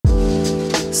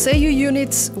Seiyuu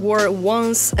units were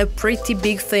once a pretty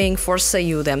big thing for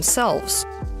seiyuu themselves.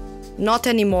 Not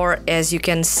anymore, as you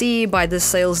can see by the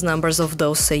sales numbers of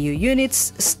those seiyuu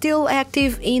units still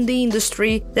active in the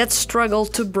industry that struggle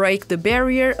to break the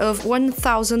barrier of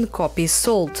 1,000 copies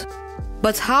sold.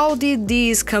 But how did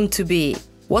these come to be?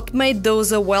 What made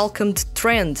those a welcomed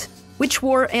trend? Which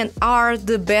were and are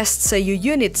the best seiyuu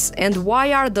units, and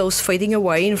why are those fading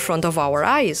away in front of our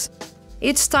eyes?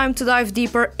 It's time to dive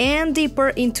deeper and deeper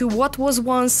into what was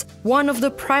once one of the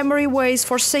primary ways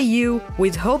for seiyuu,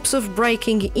 with hopes of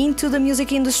breaking into the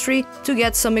music industry to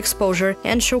get some exposure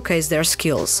and showcase their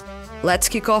skills. Let's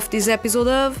kick off this episode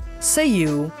of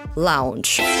Seiyuu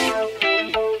Lounge.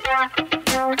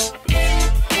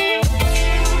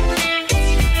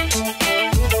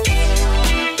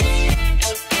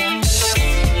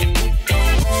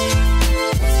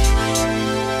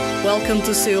 Welcome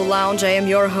to Seiyuu Lounge, I am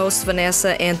your host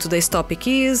Vanessa, and today's topic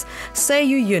is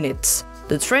Seiyuu Units,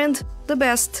 the trend, the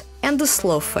best, and the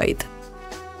slow fade.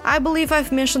 I believe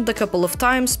I've mentioned a couple of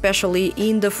times, especially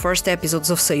in the first episodes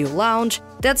of Seiyuu Lounge,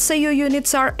 that Seiyuu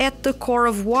units are at the core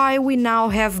of why we now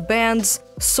have bands,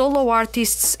 solo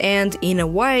artists, and, in a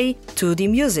way, 2D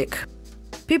music.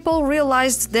 People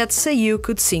realized that seiyuu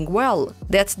could sing well,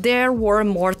 that there were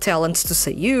more talents to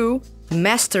seiyuu,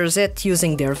 masters at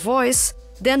using their voice,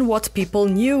 than what people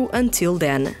knew until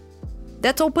then.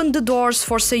 That opened the doors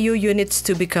for seiyuu units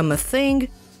to become a thing,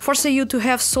 for seiyuu to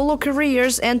have solo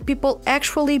careers and people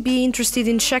actually be interested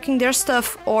in checking their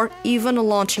stuff or even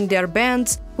launching their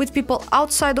bands with people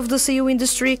outside of the seiyuu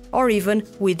industry or even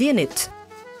within it.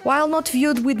 While not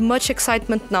viewed with much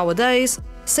excitement nowadays,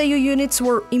 seiyuu units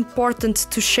were important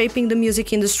to shaping the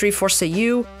music industry for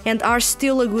seiyuu and are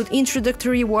still a good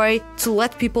introductory way to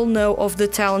let people know of the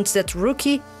talents that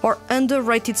rookie or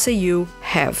underrated seiyuu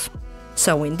have.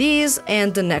 So in these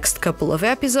and the next couple of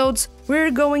episodes,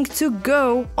 we're going to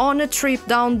go on a trip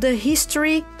down the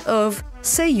history of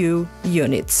seiyuu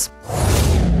units.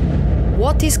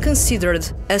 What is considered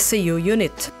a seiyuu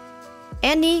unit?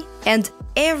 Any and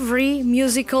every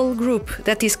musical group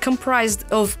that is comprised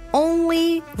of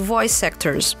only voice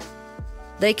actors.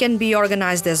 They can be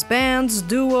organized as bands,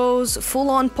 duos,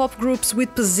 full-on pop groups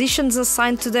with positions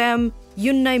assigned to them,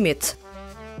 you name it.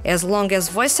 As long as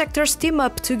voice actors team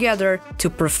up together to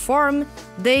perform,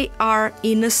 they are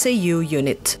in a seiyuu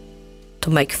unit. To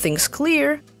make things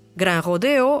clear, Gran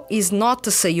Rodeo is not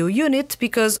a seiyuu unit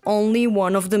because only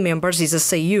one of the members is a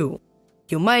seiyuu.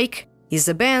 You Make is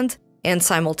a band and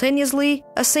simultaneously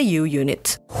a seiyuu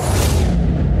unit.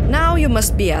 Now you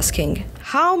must be asking,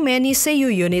 how many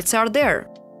seiyuu units are there?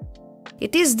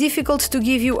 It is difficult to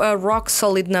give you a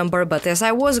rock-solid number, but as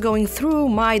I was going through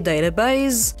my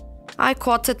database, I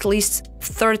caught at least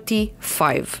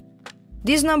 35.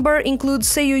 This number includes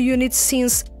seiyuu units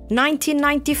since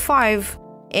 1995,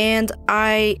 and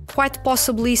I quite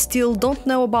possibly still don't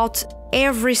know about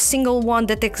every single one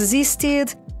that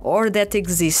existed or that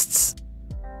exists.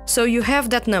 So you have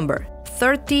that number,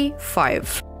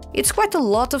 35. It's quite a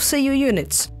lot of seiyuu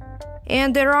units,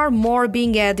 and there are more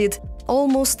being added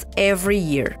almost every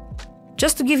year.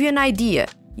 Just to give you an idea,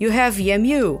 you have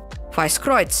E.M.U,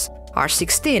 Vice-Kreutz,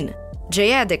 R16,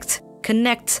 G.Addict,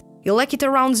 Connect, Elect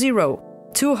Around Zero,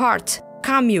 Two Heart,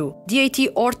 E.M.U, D.A.T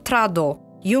Ortrado,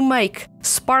 You Make,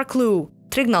 SparkLou,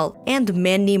 Trignal, and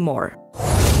many more.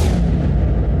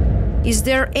 Is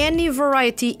there any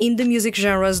variety in the music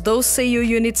genres those seiyuu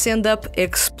units end up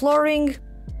exploring?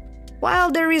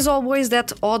 While there is always that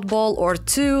oddball or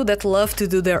two that love to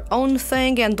do their own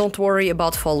thing and don't worry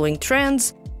about following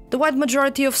trends, the wide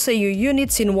majority of seiyuu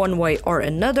units in one way or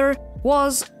another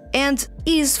was and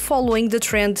is following the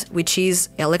trend, which is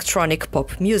electronic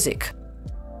pop music.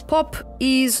 Pop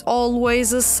is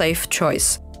always a safe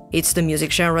choice. It's the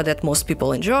music genre that most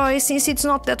people enjoy since it's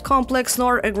not that complex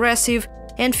nor aggressive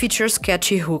and features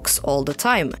catchy hooks all the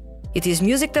time. It is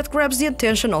music that grabs the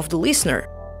attention of the listener.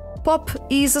 Pop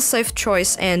is a safe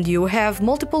choice, and you have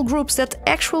multiple groups that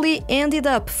actually ended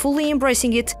up fully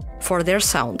embracing it for their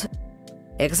sound.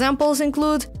 Examples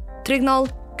include Trignal,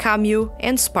 E.M.U,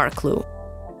 and SparkLou.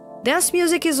 Dance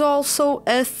music is also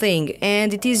a thing,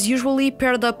 and it is usually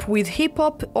paired up with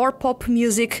hip-hop or pop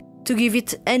music to give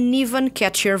it an even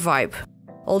catchier vibe.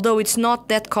 Although it's not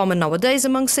that common nowadays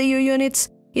among seiyuu units,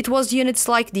 it was units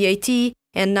like D.A.T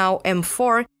and now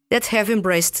M4 that have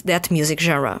embraced that music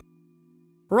genre.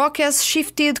 Rock has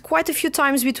shifted quite a few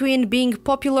times between being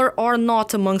popular or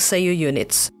not among seiyuu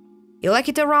units.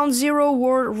 Elect Around Zero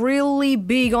were really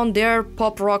big on their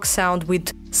pop rock sound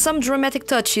with some dramatic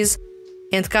touches,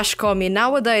 and Kashikomi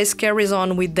nowadays carries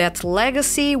on with that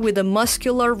legacy with a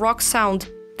muscular rock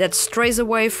sound that strays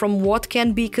away from what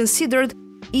can be considered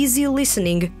easy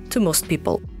listening to most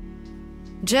people.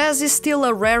 Jazz is still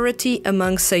a rarity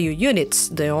among Seiyuu units.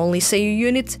 The only Seiyuu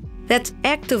unit that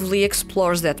actively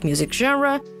explores that music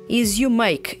genre is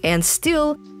U-Make, and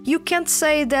still, you can't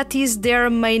say that is their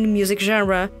main music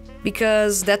genre,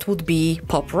 because that would be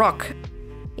pop rock.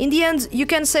 In the end, you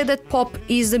can say that pop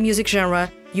is the music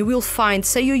genre you will find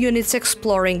Seiyuu units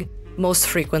exploring most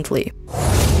frequently.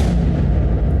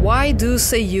 Why do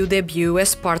Seiyuu debut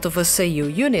as part of a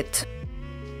Seiyuu unit?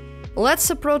 Let's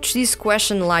approach this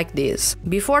question like this.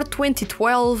 Before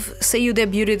 2012, Seiyuu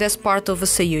debuted as part of a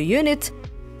Seiyuu unit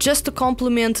just to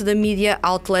complement the media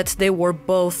outlet they were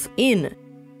both in.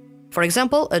 For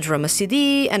example, a drama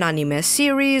CD, an anime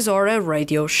series, or a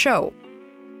radio show.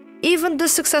 Even the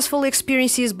successful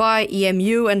experiences by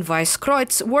E.M.U and Vice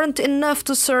Kreutz weren't enough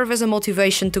to serve as a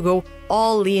motivation to go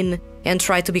all in and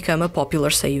try to become a popular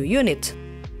Seiyuu unit.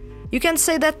 You can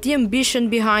say that the ambition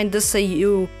behind the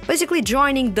Seiyuu, basically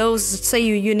joining those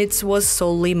Seiyuu units, was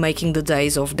solely making the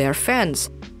days of their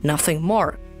fans, nothing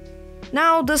more.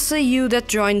 Now the Seiyuu that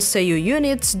join Seiyuu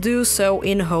units do so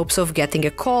in hopes of getting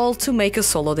a call to make a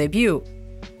solo debut,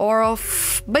 or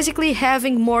of basically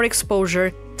having more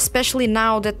exposure, especially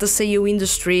now that the Seiyuu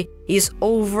industry is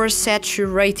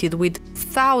oversaturated with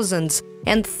thousands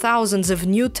and thousands of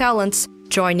new talents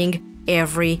joining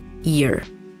every year.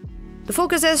 The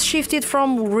focus has shifted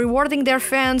from rewarding their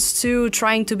fans to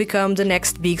trying to become the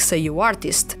next big Seiyuu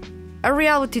artist. A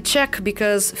reality check,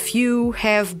 because few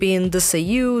have been the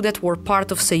Seiyuu that were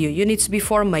part of Seiyuu units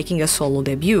before making a solo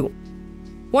debut.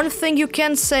 One thing you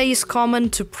can say is common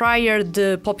to prior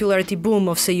the popularity boom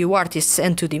of Seiyuu artists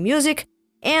and 2D music,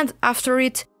 and after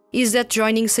it, is that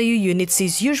joining Seiyuu units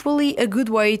is usually a good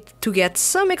way to get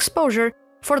some exposure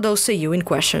for those Seiyuu in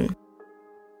question.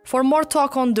 For more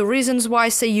talk on the reasons why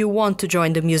Seiyuu want to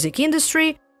join the music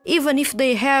industry, even if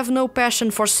they have no passion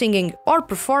for singing or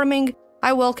performing,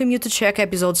 I welcome you to check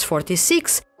episodes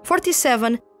 46,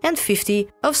 47 and 50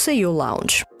 of Seiyuu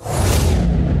Lounge.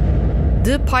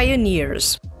 The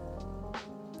Pioneers.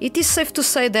 It is safe to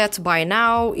say that by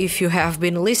now, if you have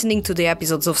been listening to the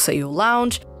episodes of Seiyuu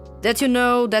Lounge, that you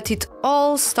know that it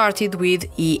all started with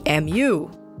E.M.U.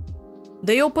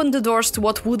 They opened the doors to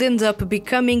what would end up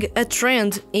becoming a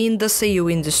trend in the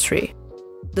Seiyuu industry.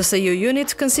 The Seiyuu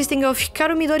unit, consisting of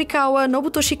Hikaru Midorikawa,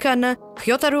 Nobuto Shikana,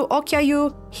 Ryotaro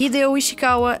Okyayu, Hideo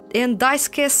Ishikawa and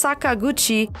Daisuke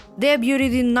Sakaguchi,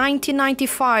 debuted in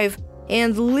 1995,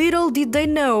 and little did they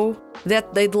know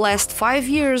that they'd last 5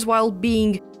 years while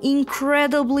being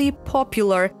incredibly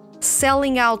popular,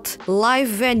 selling out live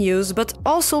venues, but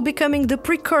also becoming the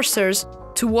precursors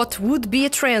to what would be a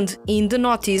trend in the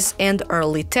noughties and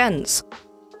early 10s.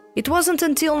 It wasn't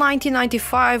until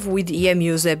 1995, with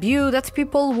E.M.U's debut, that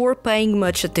people were paying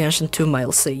much attention to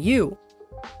male Seiyuu.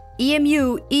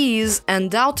 E.M.U is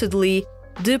undoubtedly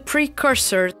the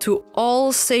precursor to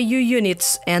all Seiyuu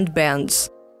units and bands.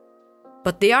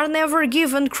 But they are never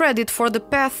given credit for the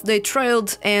path they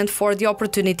trailed and for the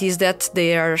opportunities that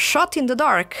their shot in the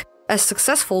dark, a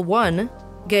successful one,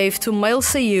 gave to male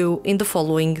Seiyuu in the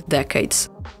following decades.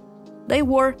 They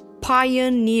were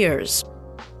pioneers.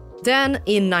 Then,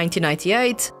 in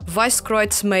 1998, Vice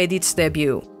Kreutz made its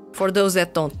debut. For those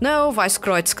that don't know, Vice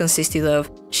Kreutz consisted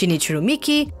of Shinichiro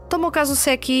Miki, Tomokazu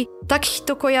Seki,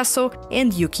 Takehito Koyasu,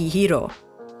 and Yuki Hiro.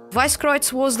 Vice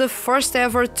Kreutz was the first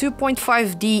ever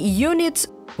 2.5D unit,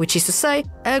 which is to say,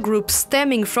 a group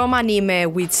stemming from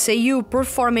anime with Seiyuu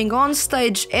performing on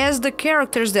stage as the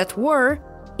characters that were,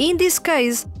 in this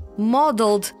case,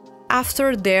 modeled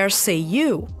after their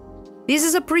Seiyuu. This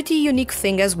is a pretty unique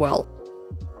thing as well.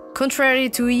 Contrary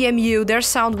to E.M.U, their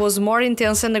sound was more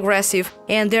intense and aggressive,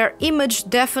 and their image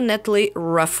definitely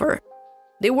rougher.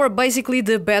 They were basically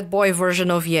the bad boy version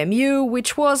of E.M.U,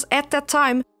 which was, at that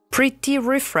time, pretty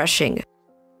refreshing.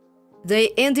 They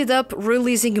ended up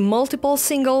releasing multiple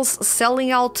singles,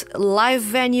 selling out live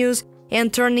venues,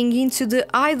 and turning into the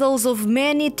idols of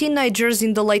many teenagers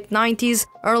in the late 90s,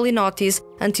 early noughties,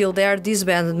 until their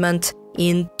disbandment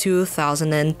in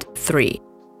 2003.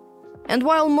 And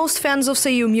while most fans of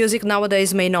Seiyuu music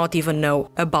nowadays may not even know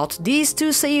about these two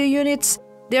Seiyuu units,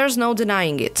 there's no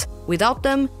denying it. Without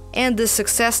them, and the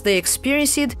success they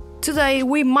experienced, today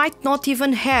we might not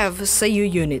even have Seiyuu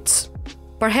units.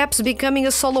 Perhaps becoming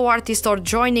a solo artist or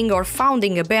joining or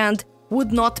founding a band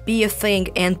would not be a thing,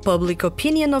 and public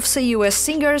opinion of Seiyuu as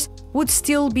singers would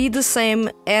still be the same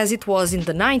as it was in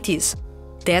the 90s.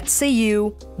 That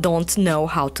Seiyuu don't know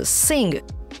how to sing,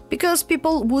 because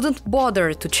people wouldn't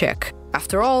bother to check.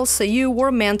 After all, Seiyuu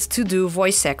were meant to do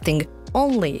voice acting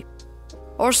only.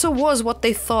 Or so was what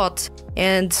they thought,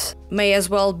 and may as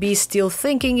well be still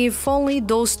thinking if only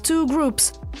those two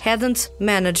groups hadn't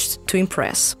managed to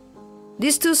impress.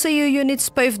 These two Seiyuu units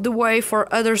paved the way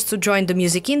for others to join the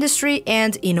music industry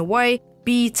and, in a way,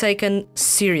 be taken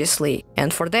seriously,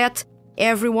 and for that,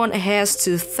 everyone has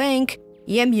to thank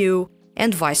E.M.U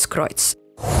and Vice Kreutz.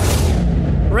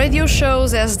 Radio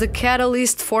shows as the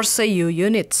catalyst for Seiyuu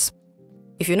units.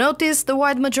 If you notice, the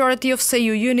wide majority of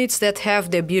Seiyuu units that have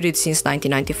debuted since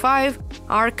 1995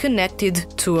 are connected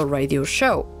to a radio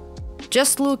show.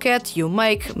 Just look at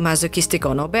U-Make, Masochistic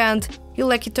Ono Band,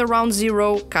 Ilekita Round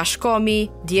Zero, Kashikomi,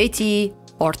 D.A.T,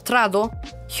 or Trado,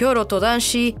 Hyoro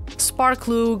Todanshi,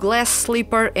 Sparklu, Glass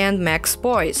Slipper, and Max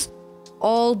Boys.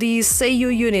 All these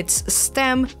Seiyuu units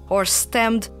stem or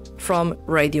stemmed from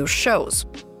radio shows.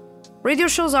 Radio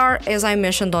shows are, as I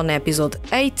mentioned on episode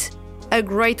 8, a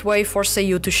great way for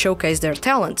Seiyuu to showcase their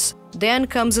talents. Then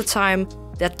comes a time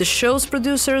that the show's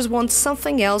producers want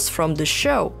something else from the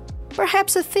show,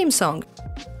 perhaps a theme song.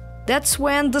 That's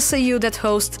when the Seiyuu that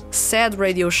host said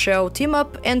radio show team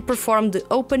up and perform the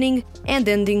opening and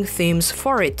ending themes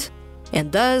for it.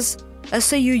 And thus, a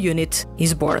Seiyuu unit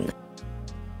is born.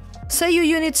 Seiyuu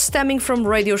units stemming from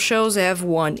radio shows have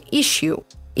one issue.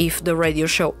 If the radio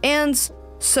show ends,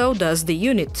 so does the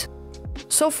unit.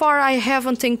 So far, I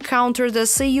haven't encountered a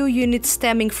Seiyuu unit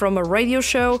stemming from a radio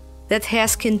show that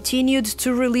has continued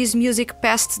to release music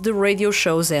past the radio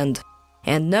show's end.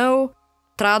 And no,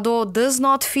 Trado does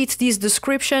not fit this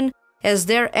description, as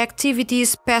their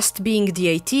activities past being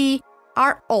D.A.T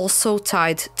are also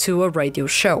tied to a radio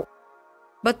show.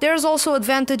 But there's also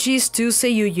advantages to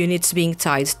Seiyuu units being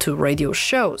tied to radio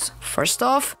shows. First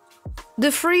off,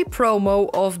 the free promo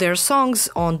of their songs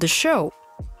on the show.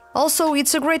 Also,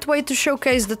 it's a great way to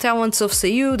showcase the talents of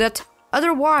Seiyuu that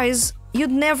otherwise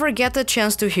you'd never get a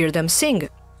chance to hear them sing.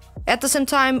 At the same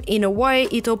time, in a way,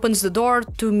 it opens the door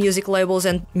to music labels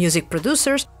and music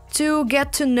producers to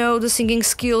get to know the singing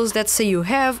skills that Seiyuu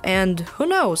have and, who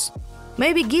knows,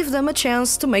 maybe give them a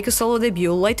chance to make a solo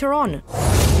debut later on.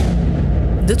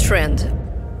 The trend.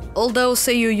 Although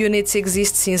Seiyuu units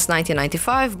exist since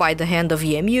 1995 by the hand of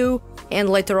E.M.U and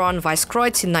later on Vice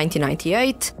Kreutz in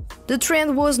 1998, the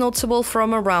trend was noticeable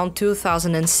from around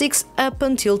 2006 up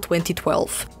until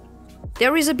 2012.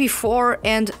 There is a before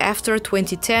and after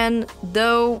 2010,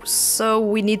 though, so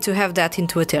we need to have that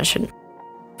into attention.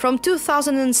 From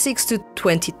 2006 to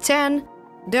 2010,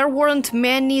 there weren't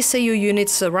many Seiyuu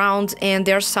units around and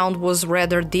their sound was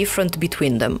rather different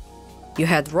between them. You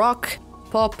had rock,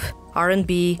 pop,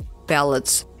 R&B,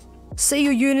 ballads.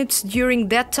 Seiyuu units during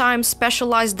that time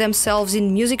specialized themselves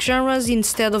in music genres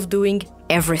instead of doing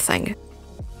everything.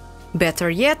 Better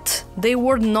yet, they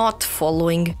were not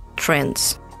following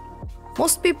trends.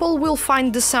 Most people will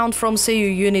find the sound from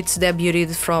Seiyuu units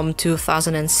debuted from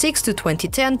 2006 to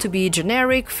 2010 to be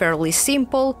generic, fairly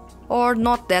simple, or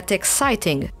not that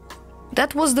exciting.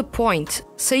 That was the point,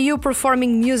 Seiyuu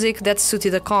performing music that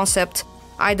suited the concept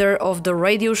either of the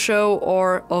radio show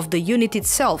or of the unit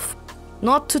itself,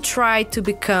 not to try to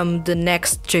become the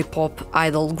next J-pop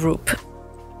idol group.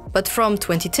 But from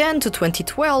 2010 to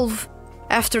 2012,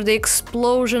 after the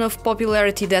explosion of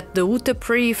popularity that the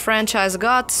D.A.T franchise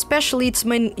got, especially its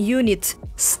main unit,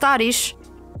 Starish,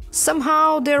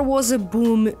 somehow there was a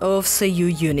boom of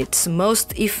Seiyuu units,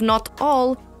 most if not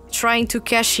all trying to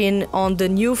cash in on the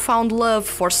newfound love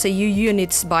for Seiyuu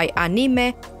units by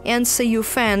anime and Seiyuu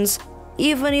fans,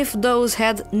 even if those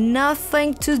had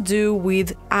nothing to do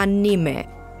with anime.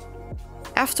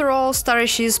 After all,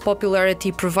 Starish's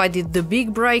popularity provided the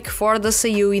big break for the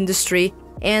Seiyuu industry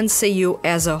and Seiyuu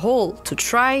as a whole to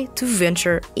try to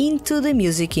venture into the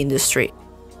music industry.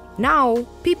 Now,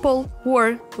 people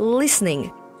were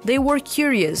listening. They were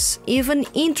curious, even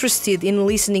interested in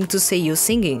listening to Seiyuu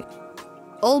singing.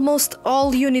 Almost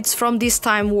all units from this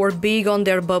time were big on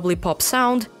their bubbly pop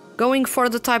sound, going for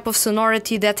the type of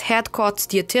sonority that had caught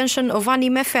the attention of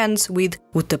anime fans with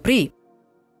D.A.T.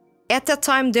 At that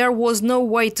time, there was no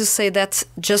way to say that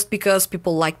just because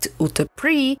people liked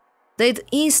D.A.T, they'd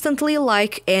instantly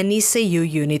like any Seiyuu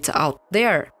unit out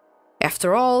there.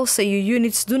 After all, Seiyuu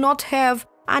units do not have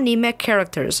anime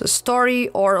characters, a story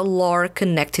or lore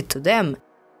connected to them.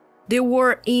 They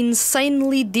were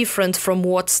insanely different from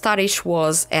what Starish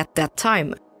was at that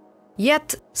time.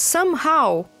 Yet,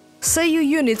 somehow, Seiyuu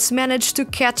units managed to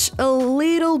catch a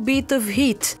little bit of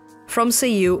heat from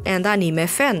Seiyuu and anime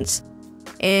fans.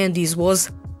 And this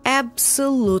was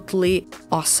absolutely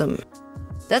awesome.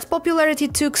 That popularity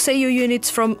took Seiyuu units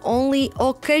from only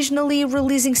occasionally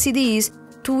releasing CDs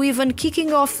to even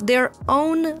kicking off their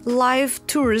own live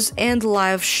tours and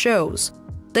live shows.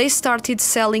 They started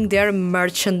selling their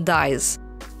merchandise.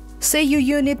 Seiyuu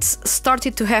Units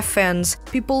started to have fans,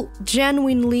 people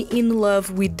genuinely in love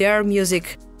with their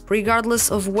music, regardless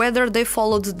of whether they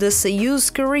followed the Seiyuu's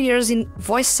careers in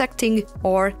voice acting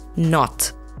or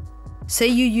not.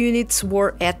 Seiyuu Units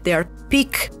were at their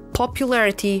peak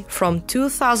popularity from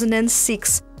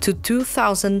 2006 to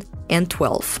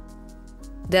 2012.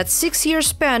 That 6-year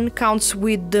span counts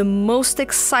with the most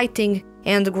exciting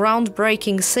and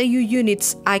groundbreaking Seiyuu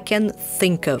Units I can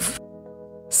think of.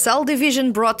 Cell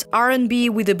Division brought R&B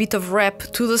with a bit of rap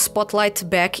to the spotlight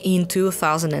back in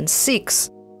 2006.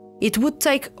 It would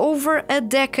take over a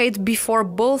decade before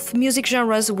both music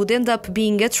genres would end up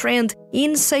being a trend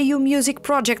in Seiyuu music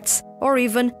projects or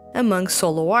even among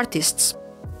solo artists.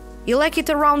 I Like It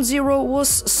Around Zero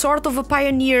was sort of a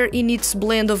pioneer in its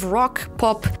blend of rock,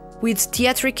 pop, with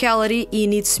theatricality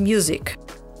in its music.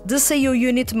 The Seiyuu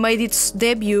unit made its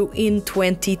debut in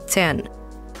 2010.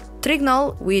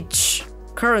 Trignal, which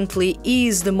currently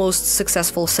is the most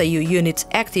successful Seiyuu unit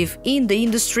active in the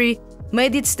industry,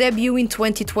 made its debut in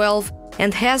 2012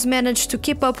 and has managed to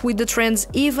keep up with the trends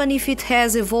even if it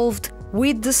has evolved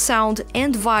with the sound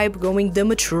and vibe going the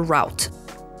mature route.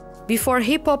 Before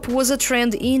hip-hop was a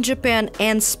trend in Japan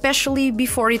and especially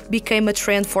before it became a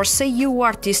trend for Seiyuu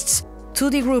artists,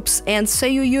 2D groups and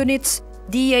Seiyuu units,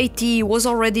 D.A.T was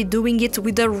already doing it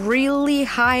with a really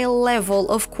high level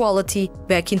of quality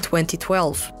back in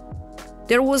 2012.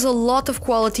 There was a lot of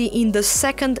quality in the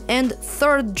second and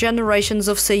third generations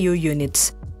of Seiyuu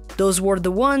units. Those were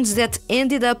the ones that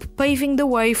ended up paving the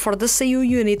way for the Seiyuu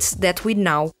units that we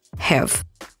now have.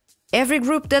 Every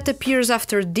group that appears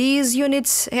after these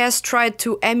units has tried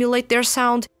to emulate their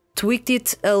sound, tweaked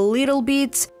it a little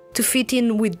bit to fit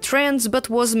in with trends, but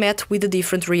was met with a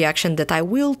different reaction that I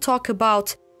will talk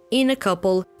about in a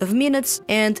couple of minutes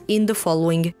and in the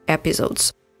following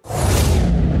episodes.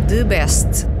 The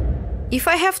best. If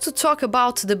I have to talk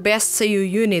about the best Seiyuu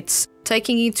units,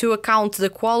 taking into account the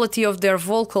quality of their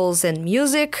vocals and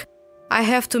music, I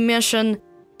have to mention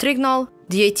Trignal,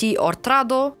 D.A.T or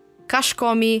Trado,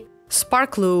 Kashkomi,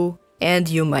 Sparkloo, and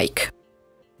U-Make.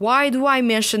 Why do I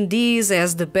mention these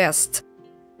as the best?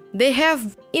 They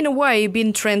have, in a way,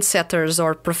 been trendsetters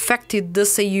or perfected the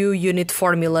Seiyuu unit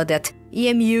formula that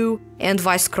E.M.U and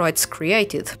Vice-Kreutz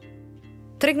created.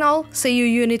 Trignal,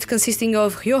 Seiyuu unit consisting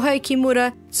of Ryohei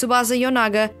Kimura, Tsubasa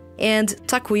Yonaga, and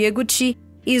Takuya Guchi,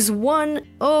 is one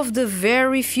of the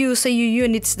very few Seiyuu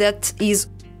units that is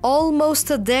almost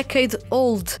a decade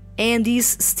old and is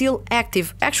still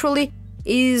active. Actually,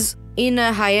 is in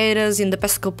a hiatus in the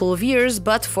past couple of years,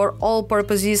 but for all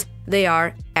purposes, they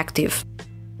are active.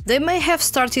 They may have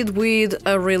started with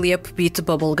a really upbeat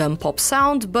bubblegum pop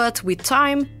sound, but with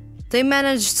time, they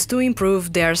managed to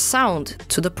improve their sound,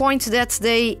 to the point that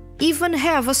they even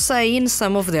have a say in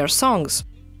some of their songs.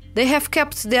 They have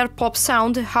kept their pop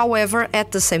sound, however,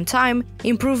 at the same time,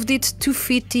 improved it to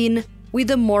fit in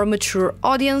with a more mature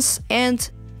audience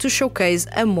and to showcase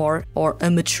a more or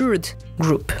a matured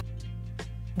group.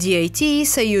 D.A.T,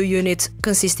 Seiyuu unit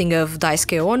consisting of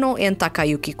Daisuke Ono and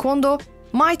Takayuki Kondo,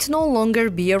 might no longer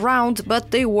be around,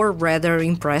 but they were rather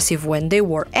impressive when they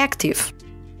were active.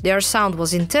 Their sound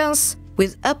was intense,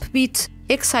 with upbeat,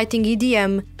 exciting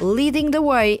EDM leading the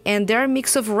way, and their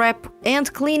mix of rap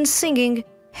and clean singing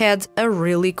had a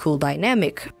really cool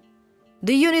dynamic.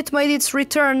 The unit made its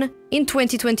return in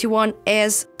 2021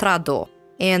 as Trado,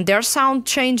 and their sound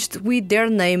changed with their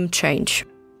name change.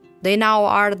 They now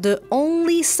are the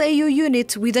only Seiyuu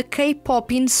unit with a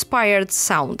K-pop inspired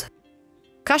sound.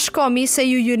 Kashkomi,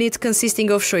 Seiyuu unit consisting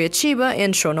of Shoyachiba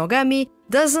and Shonogami,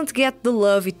 doesn't get the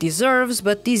love it deserves,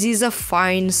 but this is a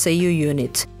fine Seiyuu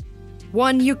unit.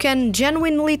 One you can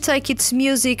genuinely take its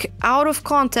music out of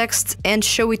context and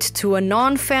show it to a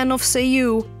non-fan of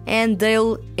Seiyuu and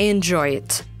they'll enjoy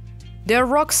it. Their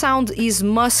rock sound is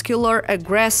muscular,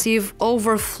 aggressive,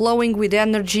 overflowing with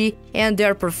energy, and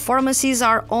their performances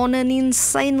are on an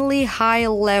insanely high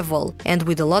level and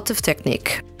with a lot of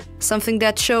technique. Something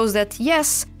that shows that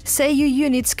yes, Seiyuu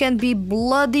units can be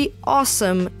bloody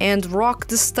awesome and rock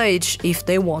the stage if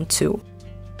they want to.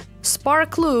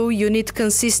 Sparkloo unit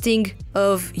consisting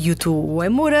of Yuto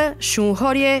Uemura, Shun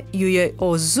Horie, Yuya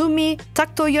Ozumi,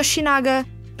 Takuto Yoshinaga,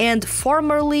 and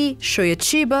formerly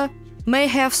Shoyachiba may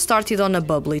have started on a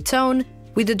bubbly tone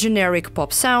with a generic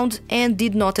pop sound and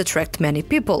did not attract many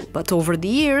people, but over the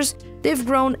years they've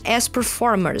grown as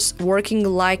performers, working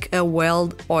like a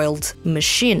well-oiled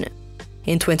machine.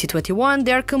 In 2021,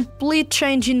 their complete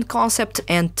change in concept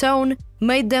and tone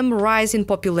made them rise in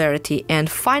popularity and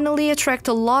finally attract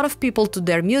a lot of people to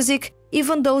their music,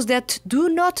 even those that do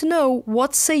not know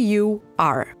what Seiyuu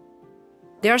are.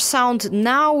 Their sound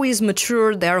now is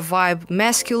mature, their vibe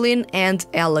masculine and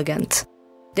elegant.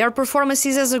 Their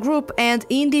performances as a group and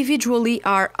individually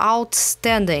are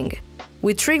outstanding.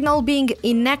 With Trignal being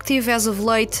inactive as of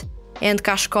late and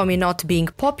Kashkomi not being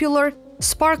popular,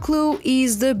 SparkLou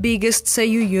is the biggest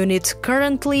Seiyuu unit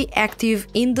currently active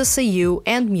in the Seiyuu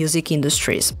and music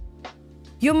industries.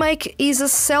 U-Make is a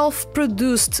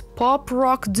self-produced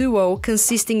pop-rock duo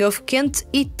consisting of Kent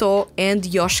Ito and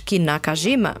Yoshiki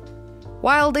Nakajima.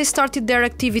 While they started their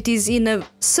activities in a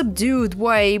subdued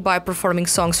way by performing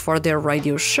songs for their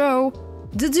radio show,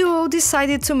 the duo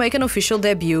decided to make an official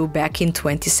debut back in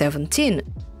 2017.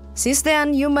 Since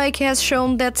then, U-Make has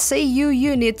shown that Seiyuu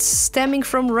units stemming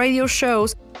from radio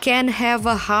shows can have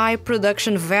a high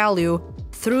production value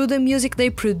through the music they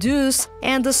produce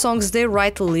and the songs they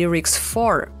write lyrics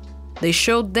for. They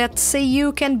showed that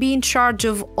Seiyuu can be in charge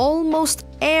of almost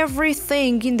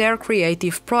everything in their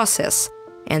creative process,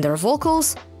 and their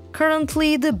vocals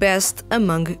currently the best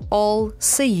among all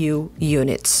Seiyuu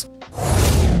units.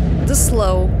 The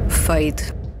slow fade.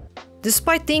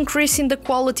 Despite the increase in the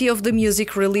quality of the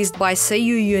music released by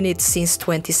Seiyuu units since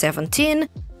 2017,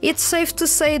 it's safe to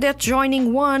say that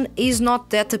joining one is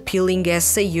not that appealing as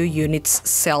Seiyuu units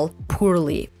sell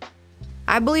poorly.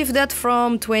 I believe that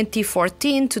from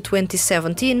 2014 to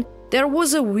 2017, there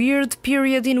was a weird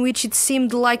period in which it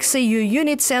seemed like Seiyuu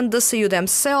units and the Seiyuu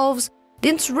themselves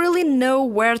didn't really know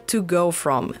where to go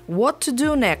from, what to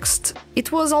do next.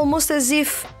 It was almost as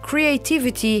if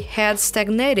creativity had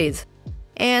stagnated.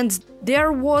 And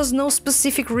there was no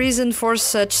specific reason for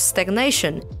such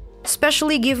stagnation,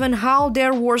 especially given how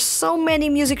there were so many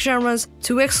music genres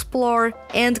to explore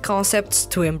and concepts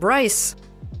to embrace.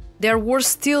 There were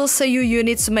still Seiyuu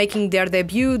units making their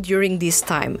debut during this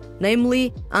time,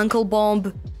 namely Uncle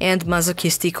Bomb and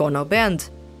Masochistic Ono Band,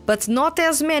 but not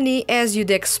as many as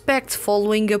you'd expect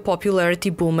following a popularity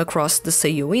boom across the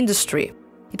Seiyuu industry.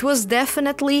 It was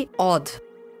definitely odd.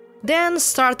 Then,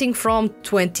 starting from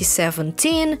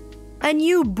 2017, a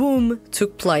new boom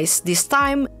took place, this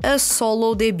time a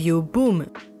solo debut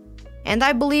boom. And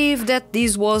I believe that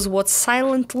this was what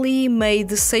silently made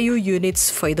the Seiyuu units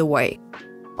fade away.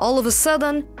 All of a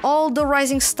sudden, all the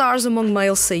rising stars among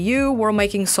male Seiyuu were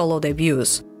making solo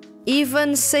debuts.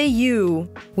 Even Seiyuu,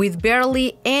 with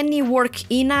barely any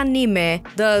work in anime,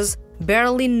 thus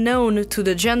barely known to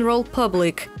the general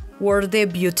public, were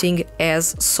debuting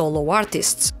as solo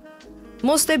artists.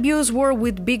 Most debuts were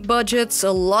with big budgets,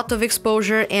 a lot of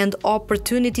exposure and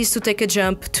opportunities to take a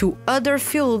jump to other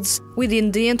fields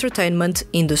within the entertainment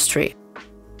industry.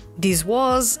 This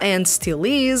was, and still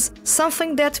is,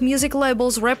 something that music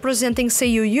labels representing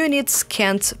Seiyuu units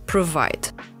can't provide.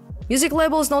 Music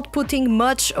labels not putting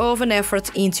much of an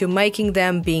effort into making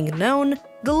them being known,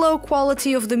 the low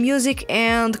quality of the music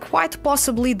and quite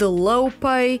possibly the low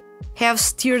pay have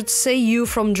steered Seiyuu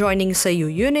from joining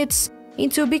Seiyuu units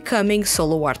into becoming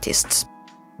solo artists.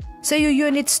 Seiyuu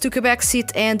units took a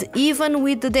backseat, and even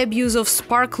with the debuts of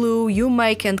SparkLou,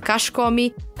 U-Make and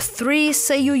Kashkomi, three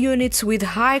Seiyuu units with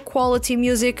high quality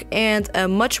music and a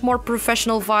much more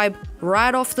professional vibe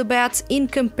right off the bat in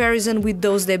comparison with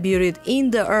those debuted in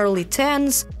the early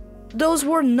 10s, those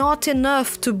were not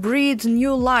enough to breathe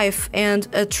new life and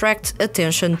attract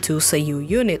attention to Seiyuu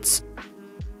units.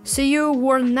 Seiyuu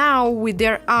were now with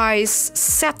their eyes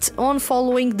set on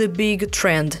following the big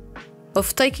trend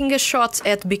of taking a shot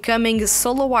at becoming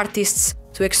solo artists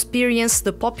to experience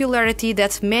the popularity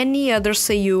that many other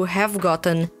Seiyuu have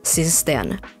gotten since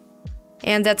then.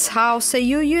 And that's how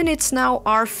Seiyuu units now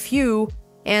are few,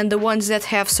 and the ones that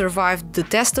have survived the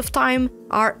test of time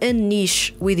are a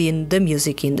niche within the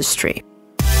music industry.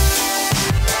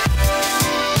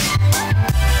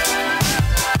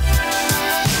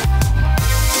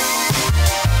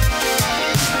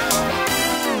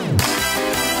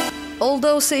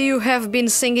 Although Seiyuu have been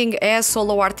singing as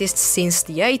solo artists since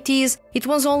the 80s, it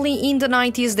was only in the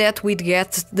 90s that we'd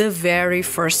get the very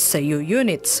first Seiyuu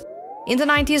units. In the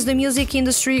 90s, the music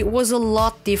industry was a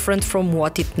lot different from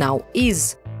what it now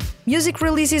is. Music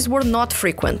releases were not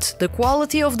frequent, the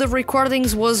quality of the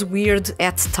recordings was weird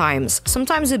at times,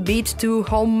 sometimes a bit too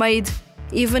homemade,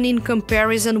 even in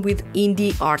comparison with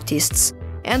indie artists.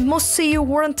 And most Seiyuu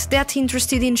weren't that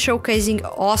interested in showcasing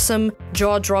awesome,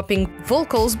 jaw-dropping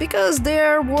vocals because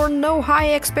there were no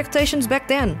high expectations back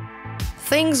then.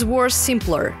 Things were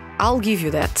simpler, I'll give you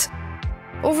that.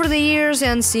 Over the years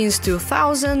and since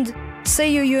 2000,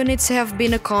 Seiyuu units have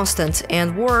been a constant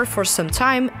and were, for some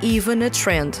time, even a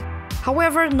trend.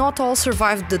 However, not all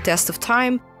survived the test of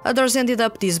time, others ended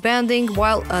up disbanding,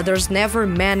 while others never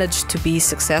managed to be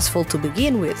successful to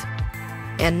begin with.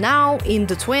 And now, in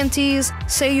the 20s,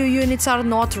 Seiyuu units are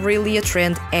not really a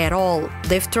trend at all.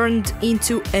 They've turned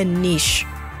into a niche.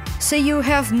 Seiyuu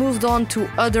have moved on to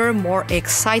other, more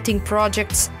exciting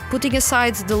projects, putting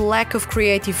aside the lack of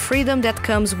creative freedom that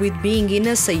comes with being in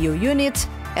a Seiyuu unit,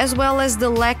 as well as the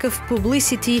lack of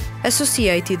publicity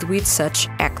associated with such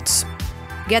acts.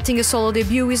 Getting a solo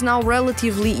debut is now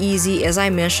relatively easy, as I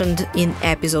mentioned in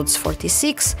episodes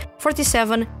 46,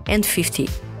 47 and 50.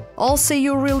 All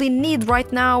Seiyuu really need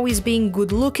right now is being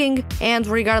good looking, and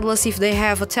regardless if they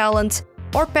have a talent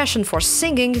or passion for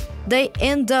singing, they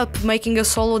end up making a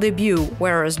solo debut,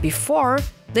 whereas before,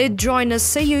 they'd join a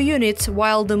Seiyuu unit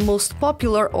while the most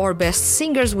popular or best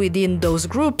singers within those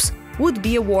groups would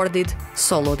be awarded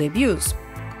solo debuts.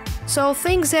 So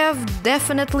things have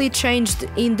definitely changed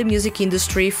in the music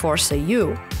industry for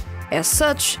Seiyuu. As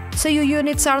such, Seiyuu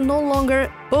units are no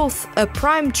longer both a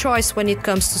prime choice when it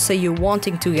comes to Seiyuu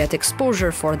wanting to get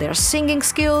exposure for their singing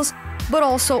skills, but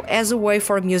also as a way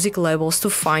for music labels to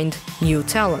find new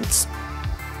talents.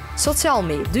 So tell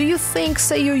me, do you think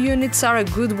Seiyuu units are a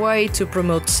good way to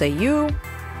promote Seiyuu?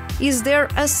 Is there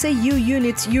a Seiyuu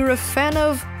unit you're a fan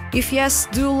of? If yes,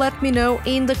 do let me know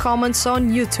in the comments on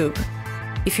YouTube.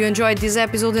 If you enjoyed this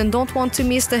episode and don't want to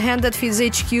miss the Hand That Feeds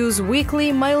HQ's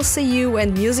weekly male Seiyuu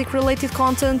and music-related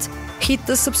content, hit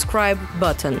the subscribe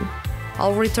button.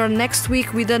 I'll return next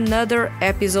week with another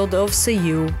episode of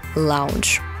Seiyuu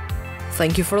Lounge.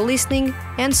 Thank you for listening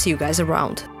and see you guys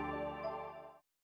around.